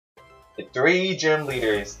The 3 gym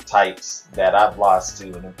leaders types that I've lost to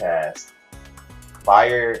in the past.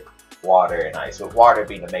 Fire, water, and ice, with water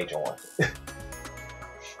being the major one.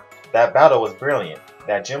 That battle was brilliant.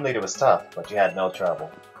 That gym leader was tough, but you had no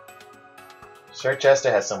trouble. Chichester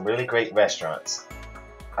has some really great restaurants.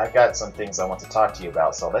 I've got some things I want to talk to you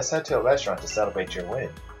about, so let's head to a restaurant to celebrate your win.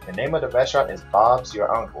 The name of the restaurant is Bob's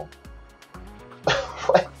Your Uncle.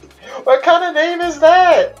 What kind of name is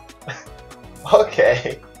that?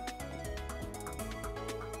 Okay.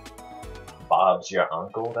 Bob's Your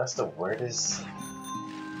Uncle? That's the weirdest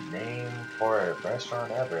name for a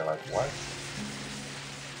restaurant ever. Like, what?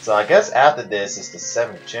 So I guess after this is the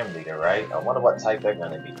 7th gym leader, right? I wonder what type they're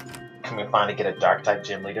gonna be. Can we finally get a dark type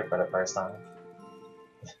gym leader for the first time?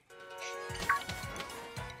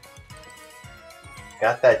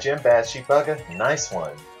 Got that gym badge, Chibuga? Nice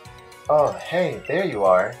one. Oh, hey, there you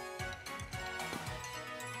are.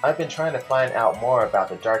 I've been trying to find out more about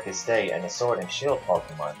the Darkest Day and the Sword and Shield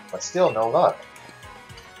Pokemon, but still no luck.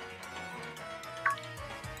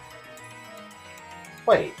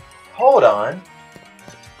 Wait, hold on.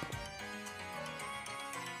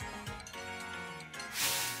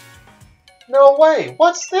 No way,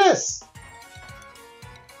 what's this?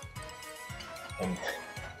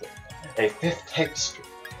 A 5th tapestry.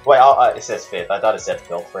 Wait, it says 5th. I thought it said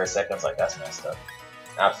 5th for a second. I was like, that's messed up.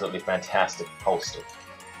 Absolutely fantastic poster.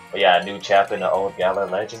 But yeah, a new chapter in the old Galar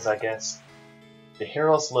legends, I guess. The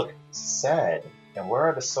heroes look sad. And where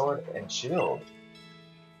are the sword and shield?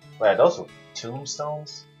 Wait, those were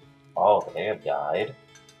tombstones? Oh, they have died.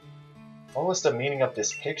 What was the meaning of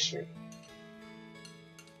this picture?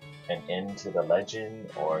 An end to the legend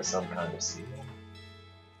or some kind of seal?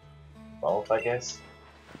 Both, I guess.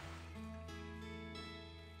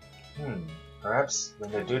 Perhaps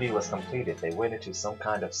when their duty was completed, they went into some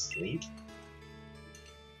kind of sleep?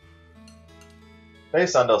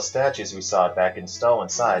 Based on those statues we saw back in Stowe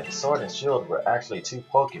inside, the Sword and Shield were actually 2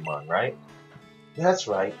 Pokemon, right? That's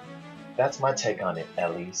right. That's my take on it,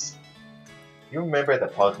 at least. You remember the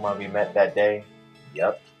Pokemon we met that day?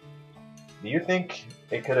 Yep. Do you think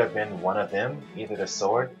it could have been one of them, either the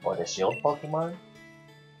Sword or the Shield Pokemon?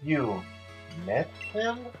 You met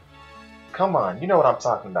them? Come on, you know what I'm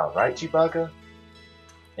talking about, right, Chibuga?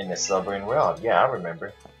 In the Slumbering Realm, yeah, I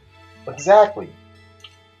remember. Exactly!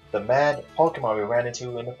 The mad Pokemon we ran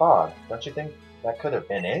into in the fog. Don't you think that could have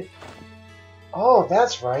been it? Oh,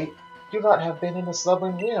 that's right! You lot have been in the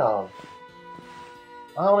Slumbering Realm.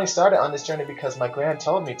 I only started on this journey because my grand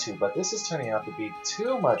told me to, but this is turning out to be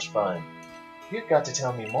too much fun. You've got to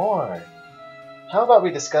tell me more. How about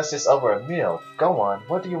we discuss this over a meal? Go on,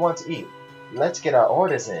 what do you want to eat? Let's get our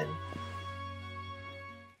orders in.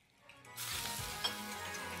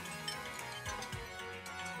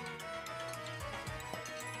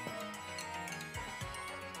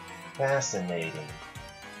 Fascinating.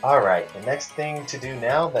 Alright, the next thing to do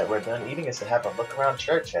now that we're done eating is to have a look around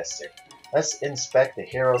Chichester. Let's inspect the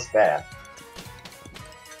hero's bath.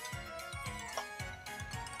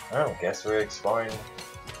 Oh, guess we're exploring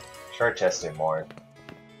Chichester more.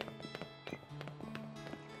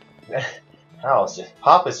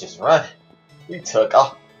 Hop is just running. We took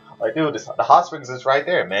off. Like, dude, the hot springs is right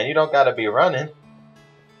there, man. You don't gotta be running.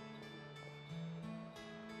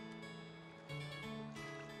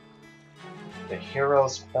 The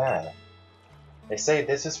hero's bath. They say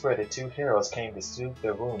this is where the 2 heroes came to soothe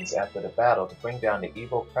their wounds after the battle to bring down the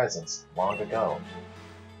evil presence long ago.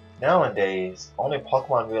 Nowadays, only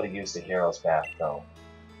Pokemon really use the hero's bath, though.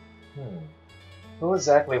 Who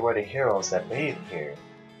exactly were the heroes that bathed here?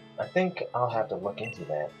 I think I'll have to look into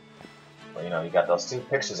that. Well, you know, you got those 2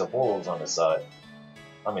 pictures of wolves on the side.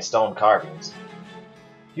 I mean, stone carvings.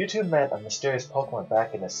 You 2 met a mysterious Pokemon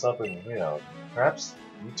back in the Slumbering Realm. Perhaps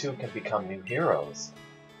you 2 can become new heroes.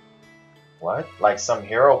 What? Like some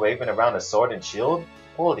hero waving around a sword and shield?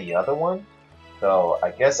 Pull the other one? Though,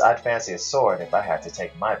 I guess I'd fancy a sword if I had to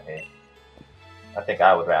take my pick. I think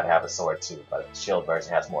I would rather have a sword too, but the shield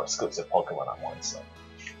version has more exclusive Pokemon on one, so.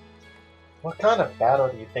 What kind of battle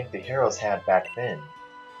do you think the heroes had back then?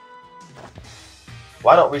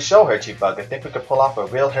 Why don't we show her, Chibuga? Think we could pull off a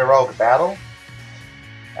real heroic battle?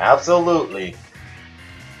 Absolutely.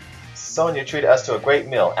 Sonia treated us to a great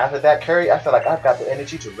meal. After that curry, I feel like I've got the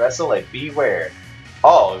energy to wrestle a Beware.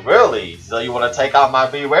 Oh, really? So you want to take out my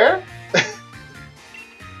Beware?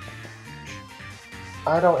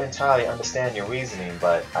 I don't entirely understand your reasoning,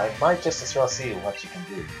 but I might just as well see what you can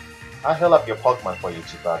do. I'll heal up your Pokemon for you,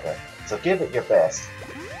 Chibuga, so give it your best.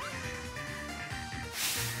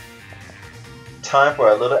 Time for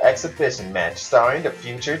a little exhibition match starring the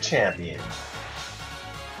future champion.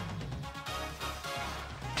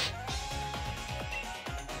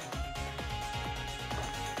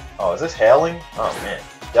 Oh, is this hailing? Oh man,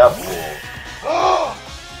 Devil.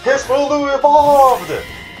 His Bulu evolved!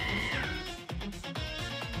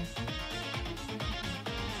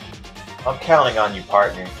 I'm counting on you,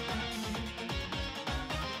 partner.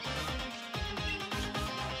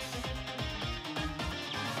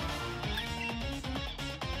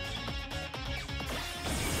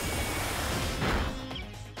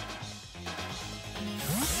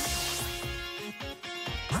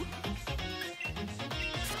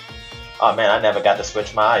 Oh man, I never got to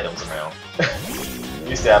switch my items around.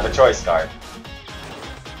 Used to have a choice card.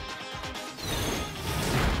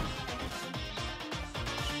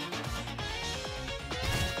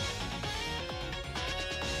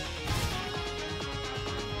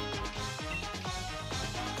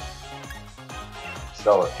 Let's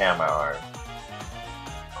go with Hammer Arm.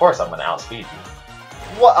 Of course I'm gonna outspeed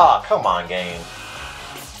you. What? Oh, come on, game.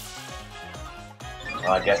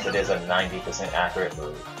 Well, I guess it is a 90% accurate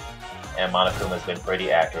move. And Monokuma's been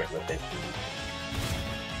pretty accurate with it.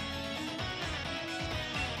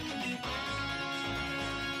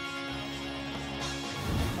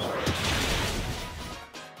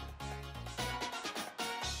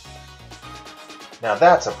 Now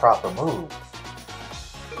that's a proper move.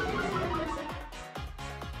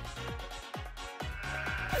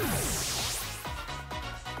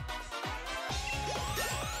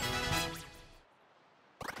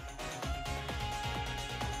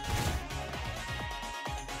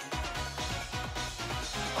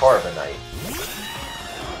 Carbonite.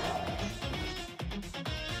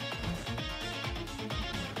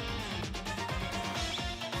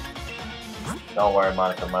 Don't worry,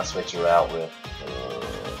 Monica, I must switch you out with.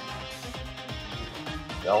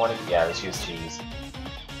 Don't want to. Yeah, let's use cheese.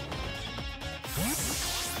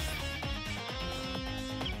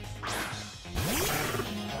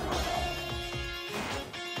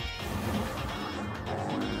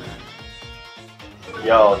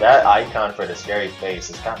 Yo, that icon for the scary face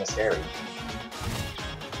is kind of scary.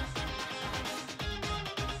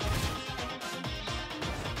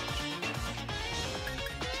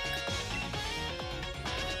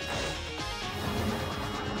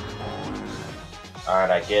 Alright,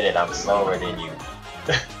 I get it. I'm slower than you.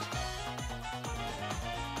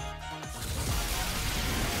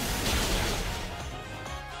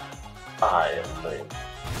 I am late.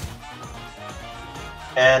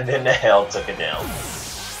 And then the hell took it down.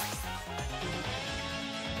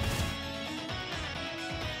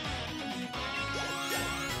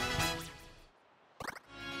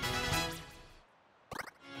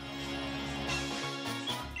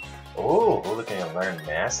 Ooh, we're looking to learn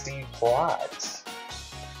nasty plots.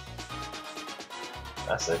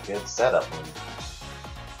 That's a good setup move.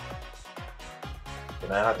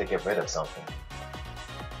 Then I have to get rid of something.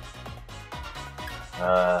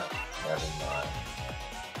 Never mind.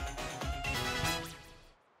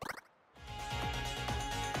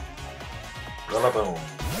 Rillaboom.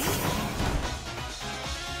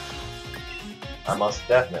 I must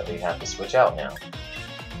definitely have to switch out now.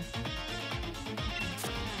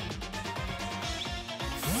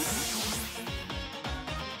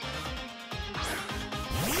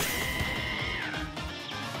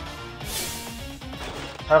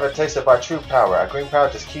 Have a taste of our true power. Our green power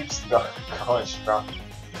just keeps going strong.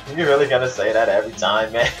 You really gonna say that every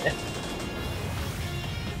time, man?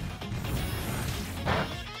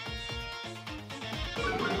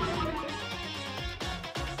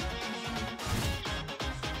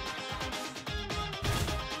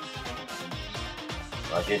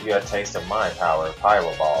 I'll give you a taste of my power,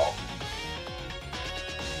 Pyro Ball.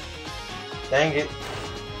 Dang it.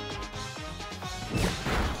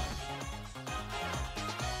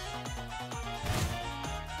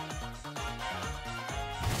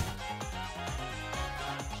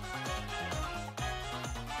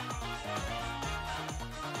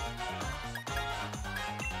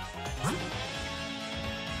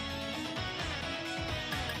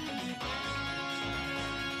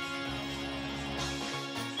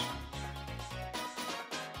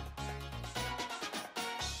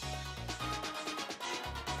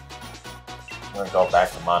 I'm gonna go back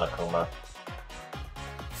to Monokuma.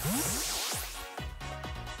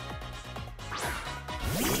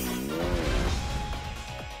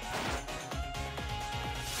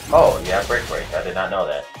 Oh, yeah, Break. I did not know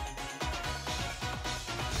that.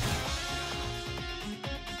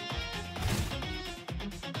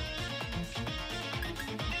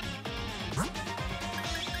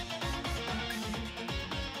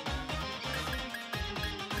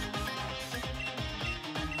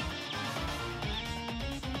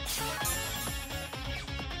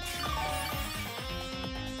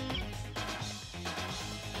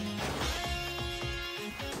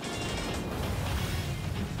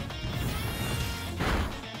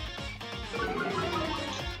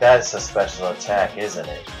 That's a special attack, isn't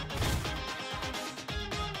it?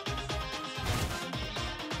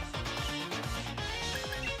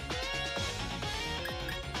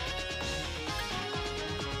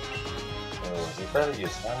 Oh, you better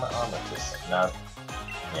use hammer arm at this. No.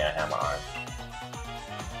 Yeah, hammer arm.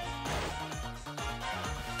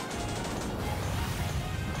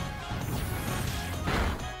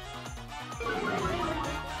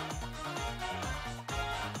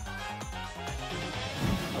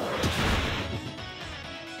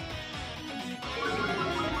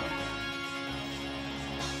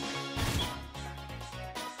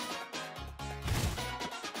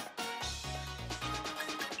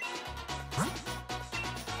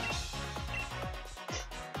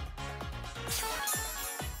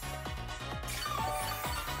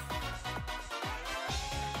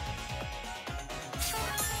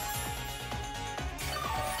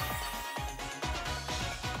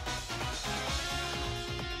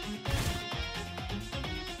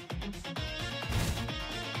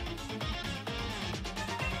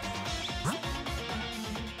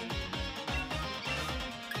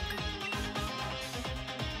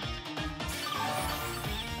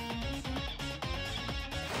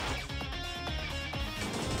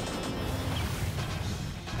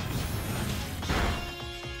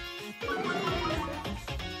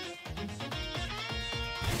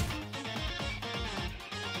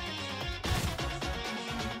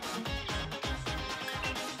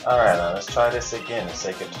 Alright, now let's try this again and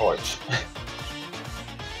take a torch.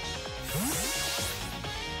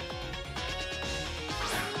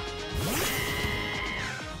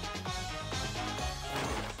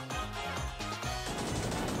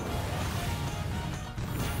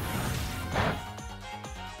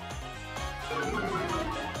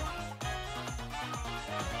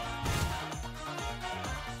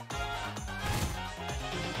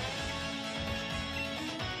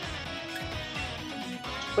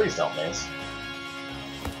 Please don't miss.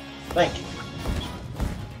 Thank you.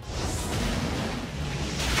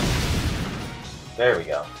 There we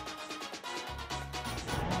go.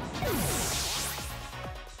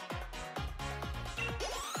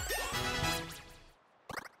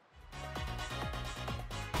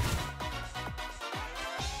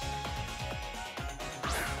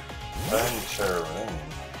 Venturing.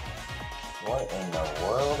 What in the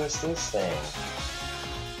world is this thing?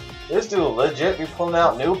 This dude legit be pulling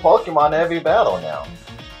out new Pokemon every battle now.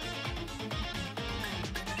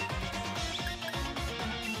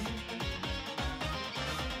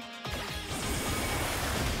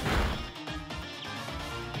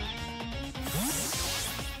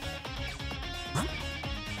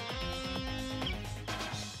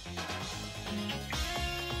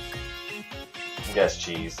 I guess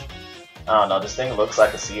cheese. I don't know, this thing looks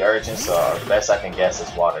like a sea urchin, so the best I can guess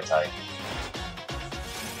is water type.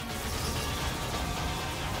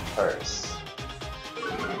 First.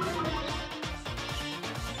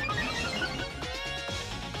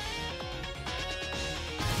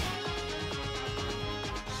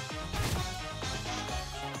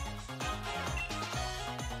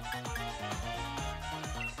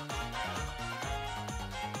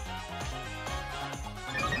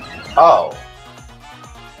 Oh.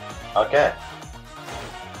 Okay.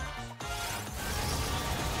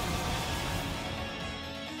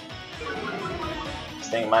 This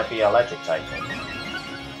thing might be electric type thing.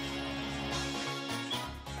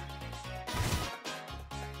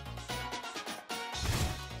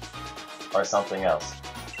 Or something else.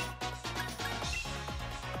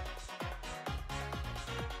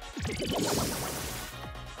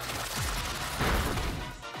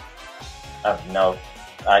 I have no...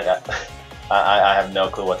 I have no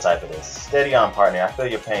clue what type it is. Steady on, partner. I feel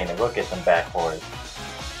your pain, and we'll get them back for it.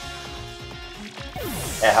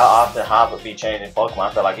 And how often Hop would be changing Pokemon?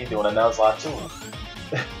 I feel like he's doing a Nuzlocke too.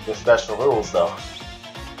 With special rules, though.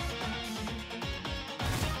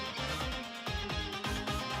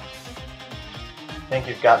 Think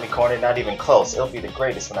you've got me cornered? Not even close. It'll be the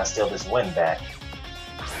greatest when I steal this win back.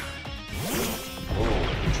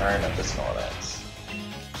 Ooh, return of the Snorlax.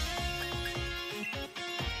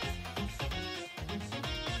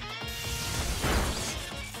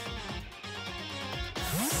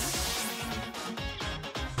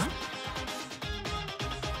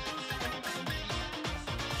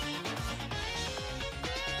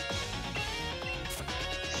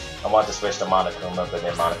 I want to switch to Monokuma, but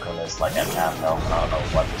then Monokuma is like at half health. I don't know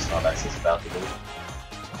what this Snorlax is about to do.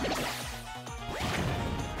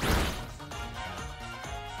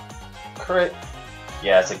 Crit.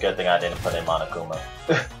 Yeah, it's a good thing I didn't put in Monokuma.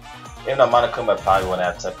 Even though Monokuma probably wouldn't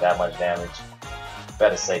have took that much damage.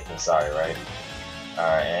 Better safe than sorry, right?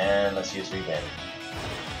 Alright, and let's use Revenge.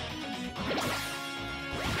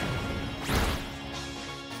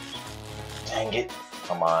 Dang it.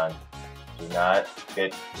 Come on. Do not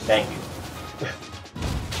get... Thank you.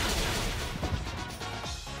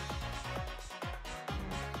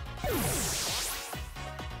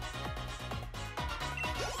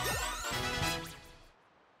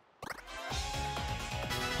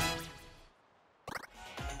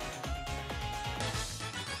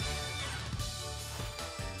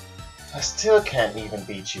 I still can't even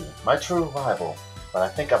beat you, my true rival, but I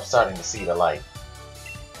think I'm starting to see the light.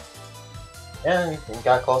 And you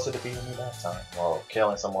got closer to beating me that time. Well,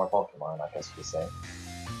 killing some more Pokemon, I guess you could say.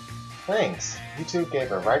 Thanks. You two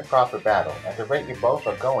gave a right proper battle. At the rate you both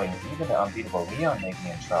are going, even the unbeatable Leon may be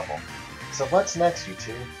in trouble. So what's next, you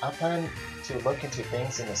two? I plan to look into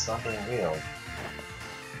things in the Slumbering Wheel.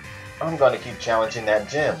 I'm gonna keep challenging that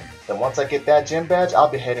gym. Then once I get that gym badge, I'll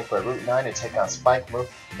be heading for Route 9 to take on Spikemuth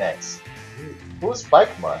next. Who's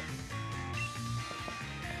Spikemuth?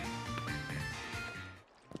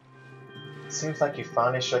 Seems like you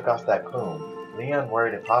finally shook off that gloom. Leon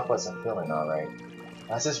worried if Hop wasn't feeling alright.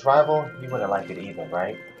 As his rival, you wouldn't like it either,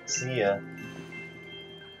 right? See ya.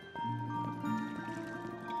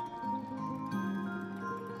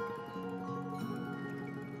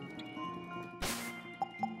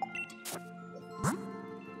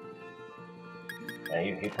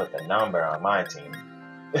 And he put the number on my team.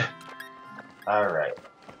 Alright.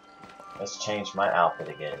 Let's change my outfit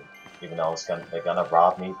again. Even though they're gonna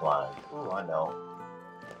rob me blind. Ooh, I know.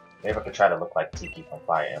 Maybe I could try to look like Tiki from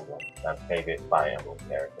Fire Emblem. My favorite Fire Emblem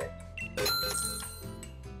character.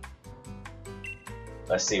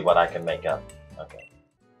 Let's see what I can make up. Okay.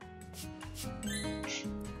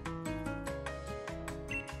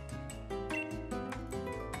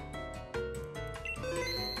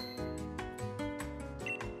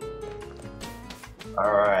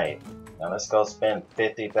 Alright. Now let's go spend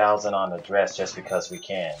 50,000 on the dress just because we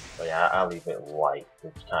can. But yeah, I'll leave it white,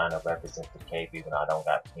 which kind of represents the cape, even though I don't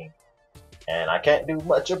got pink. And I can't do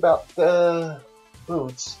much about the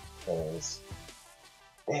boots, because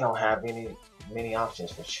they don't have many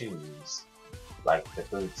options for shoes. Like, the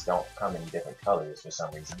boots don't come in different colors for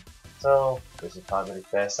some reason. So, this is probably the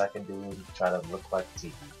best I can do to try to look like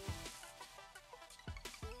Tiki.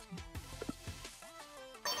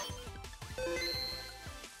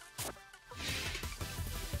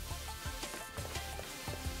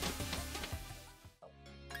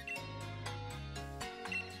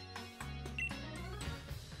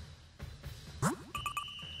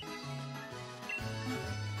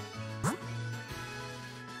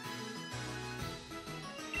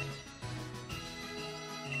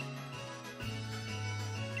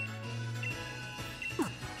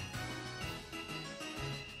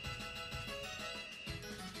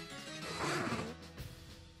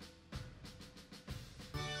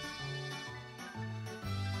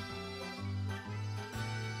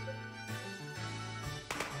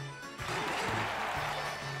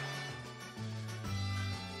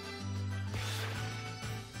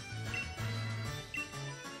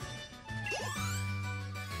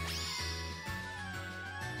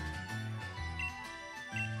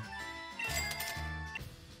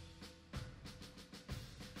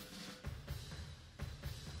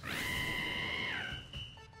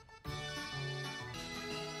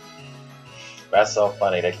 That's so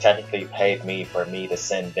funny. They technically paid me for me to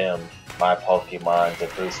send them my Pokemon to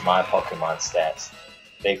boost my Pokemon stats.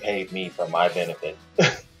 They paid me for my benefit.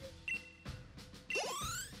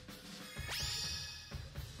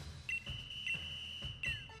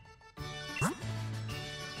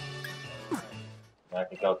 I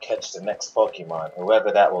can go catch the next Pokemon,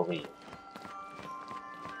 whoever that will be.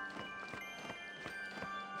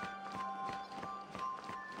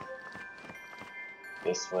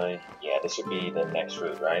 This way? Yeah, this should be the next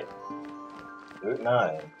route, right? Route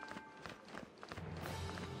 9.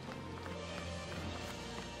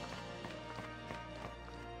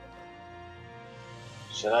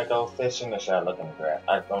 Should I go fishing or should I look in the grass?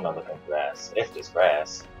 I don't know, look in the grass. If there's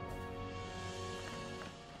grass.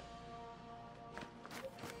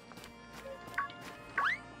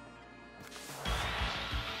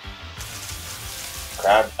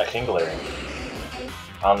 A Kingler.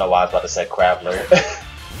 I don't know why I was about to say Crabler.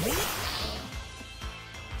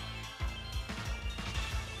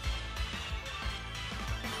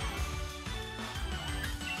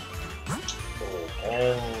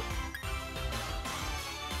 And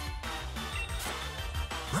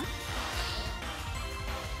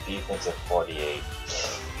defensive 48.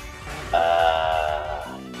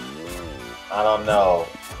 I don't know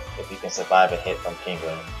if you can survive a hit from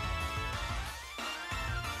Kingler.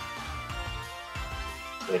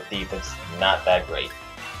 The defense not that great,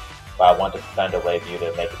 but I want to Thunder Wave you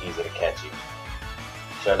to make it easier to catch you.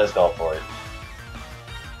 Sure, let's go for it.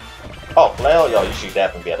 Oh, Flail? Yo, you should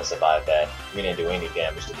definitely be able to survive that. We didn't do any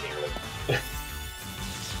damage to Kingler.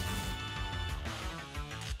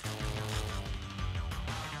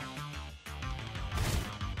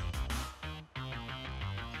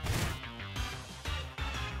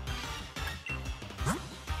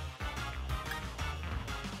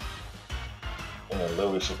 And then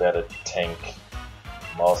Louis should better tank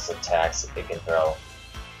most attacks that they can throw.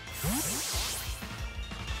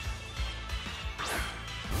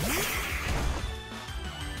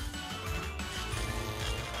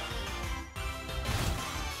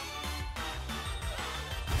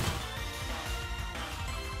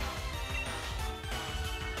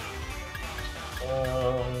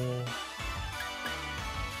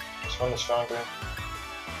 Which one is stronger?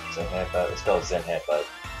 Zen Headbutt. Let's go Zen Headbutt.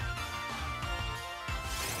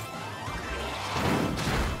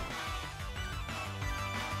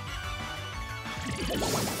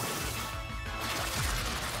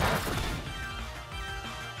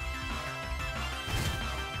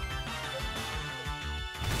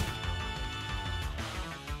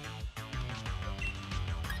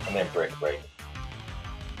 And then Brick Break.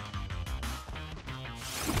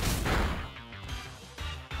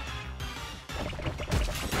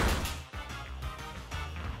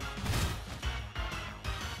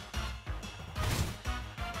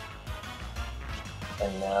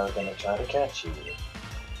 And now we're gonna try to catch you.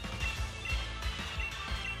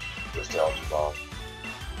 Just the Ultra Ball.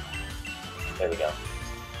 There we go.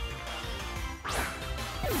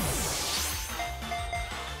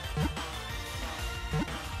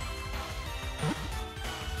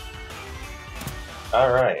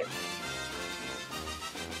 Alright.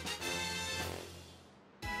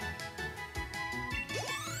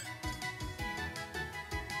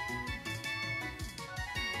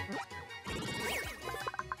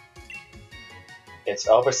 Its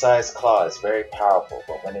oversized claw is very powerful,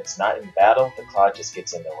 but when it's not in battle, the claw just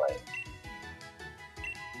gets in the way.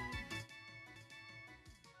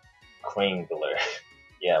 Quingler.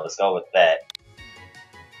 Yeah, let's go with that.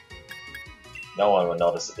 No one will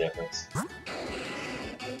notice the difference.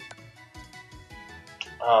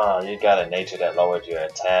 Oh, you got a nature that lowered your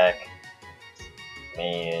attack.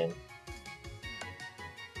 Man.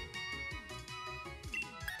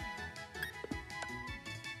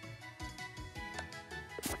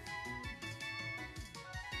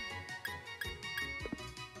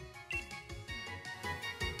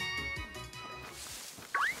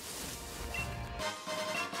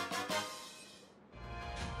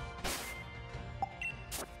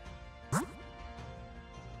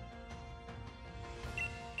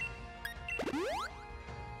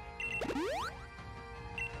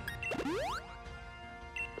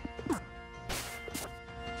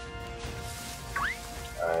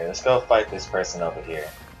 Alright, let's go fight this person over here.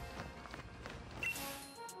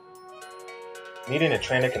 Meeting a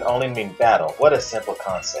trainer can only mean battle. What a simple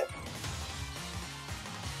concept.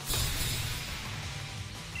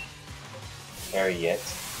 Harriet.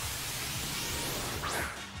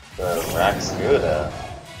 The Raxguda.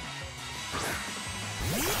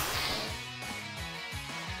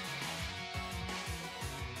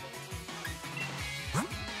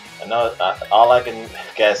 I know all I can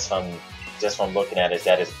guess from just from looking at it is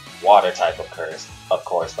that it's water type of curse, of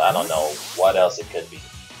course, but I don't know what else it could be.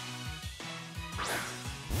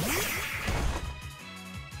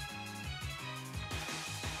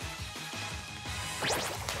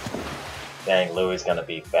 Dang, Louis is gonna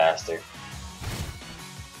be faster.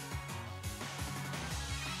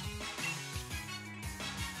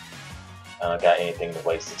 I don't got anything to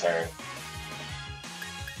waste a turn.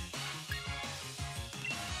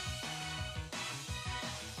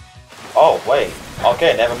 Oh, wait.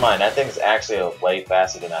 Okay, never mind. That thing's actually way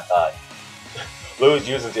faster than I thought. Lou's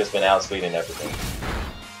usually just been outspeeding everything.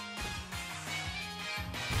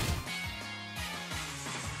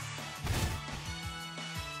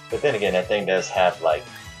 But then again, that thing does have, like,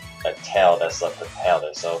 a tail that's a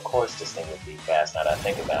propeller, so of course this thing would be fast now that I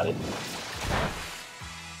think about it.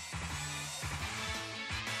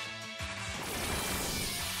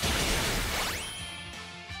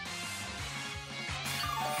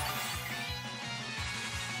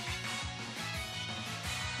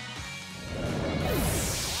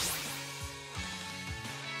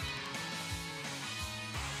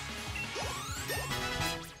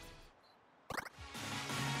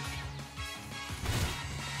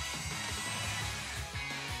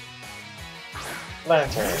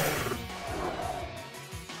 Lantern.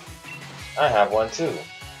 I have one too.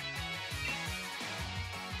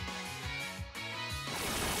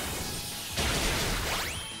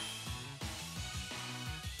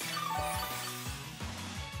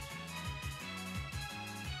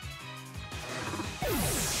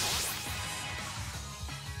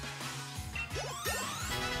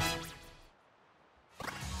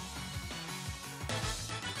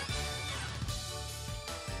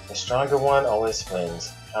 stronger one always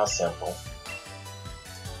wins. How simple.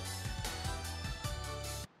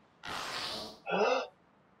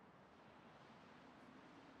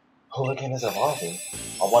 Hooligan is evolving.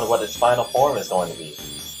 I wonder what its final form is going to be.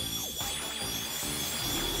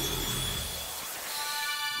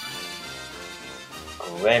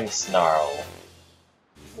 Grimmsnarl.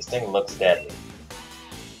 This thing looks deadly.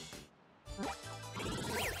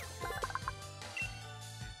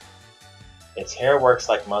 Its hair works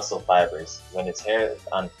like muscle fibers. When its hair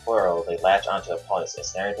unfurl, they latch onto opponents,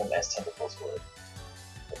 ensnaring them as tentacles would.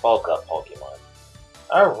 The bulk up Pokemon.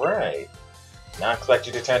 Alright. Now I expect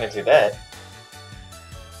you to turn into that.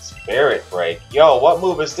 Spirit Break. Yo, what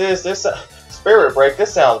move is this? Spirit Break,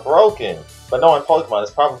 this sounds broken. But knowing Pokemon,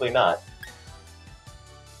 it's probably not.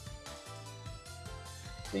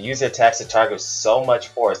 The user attacks the target with so much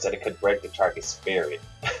force that it could break the target's spirit.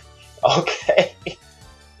 Okay.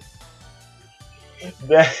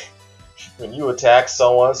 When you attack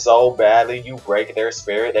someone so badly, you break their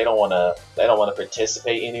spirit. They don't wanna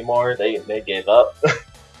participate anymore. They give up.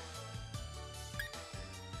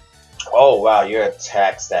 Oh wow, your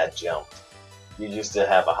attack stat jumped. You used to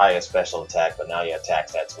have a higher special attack, but now your attack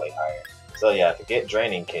stat's way higher. So yeah, forget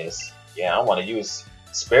Draining Kiss. Yeah, I want to use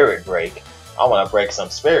Spirit Break. I want to break some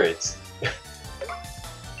spirits.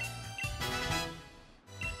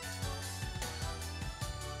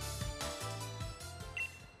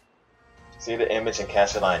 See the image and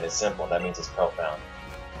catch the line. It's simple. That means it's profound.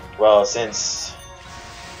 Well, since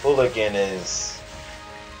Hooligan is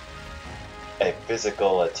a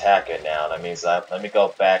physical attacker now, that means let me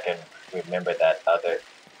go back and remember that other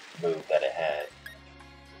move that it had.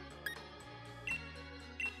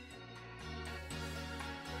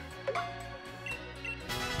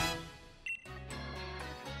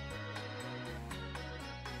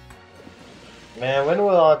 Man, when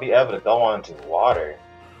will I be able to go on to water?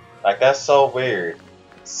 Like, that's so weird.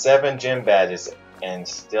 7 gym badges and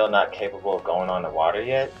still not capable of going on the water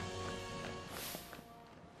yet?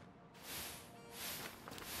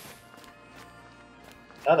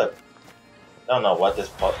 I don't know what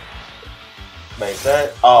this makes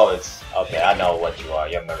that. Oh, it's okay. I know what you are.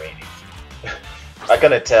 You're Marini. I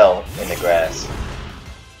couldn't tell in the grass.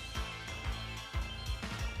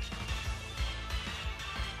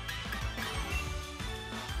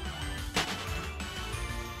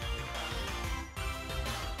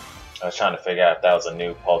 I was trying to figure out if that was a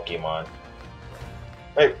new Pokemon.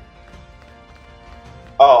 Wait.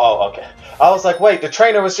 Oh, okay. I was like, wait, the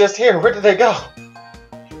trainer was just here. Where did they go?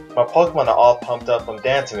 My Pokemon are all pumped up from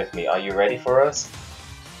dancing with me. Are you ready for us?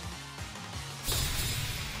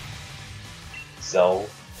 So.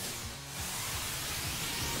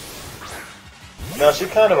 No, she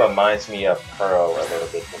kind of reminds me of Pearl a little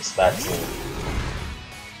bit from Splatoon.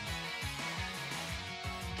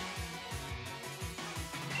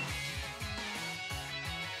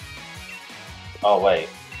 Oh wait,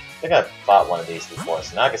 I think I fought one of these before,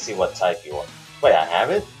 so now I can see what type you are. Wait, I have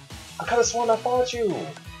it? I could've sworn I fought you!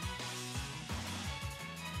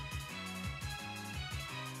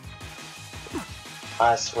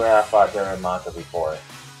 I swear I fought Duramanka before.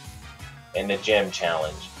 In the gym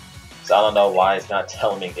challenge. So I don't know why it's not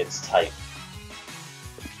telling me its type.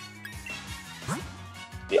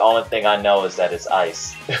 The only thing I know is that it's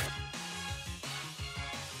ice.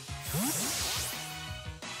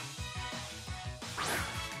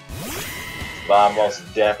 But I most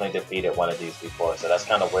definitely defeated one of these before, so that's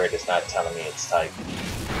kind of weird it's not telling me its type.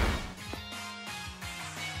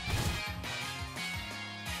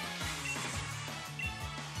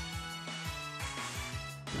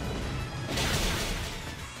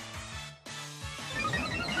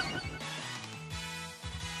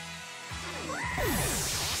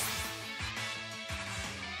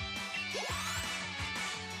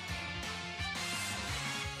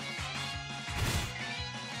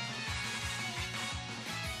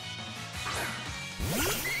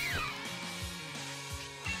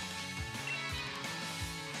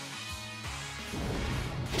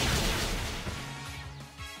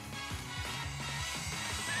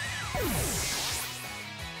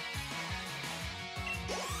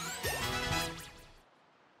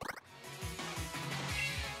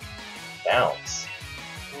 Bounce.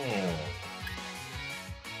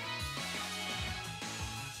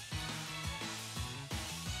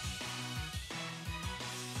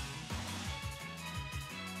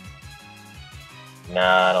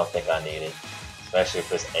 Nah, I don't think I need it. Especially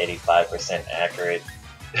if it's 85% accurate.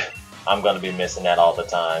 I'm gonna be missing that all the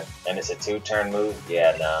time. And it's a 2-turn move?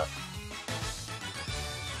 Yeah, nah.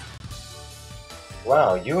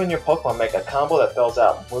 Wow, you and your Pokemon make a combo that fills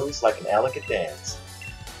out moves like an elegant dance.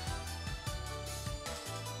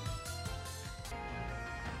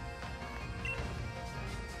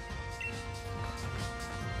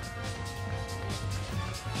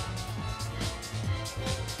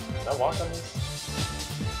 I walk on this?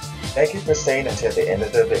 Thank you for staying until the end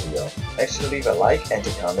of the video. Make sure to leave a like and to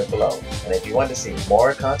comment below. And if you want to see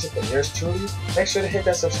more content from yours truly, make sure to hit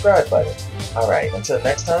that subscribe button. Alright, until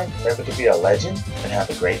next time, remember to be a legend and have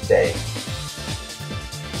a great day.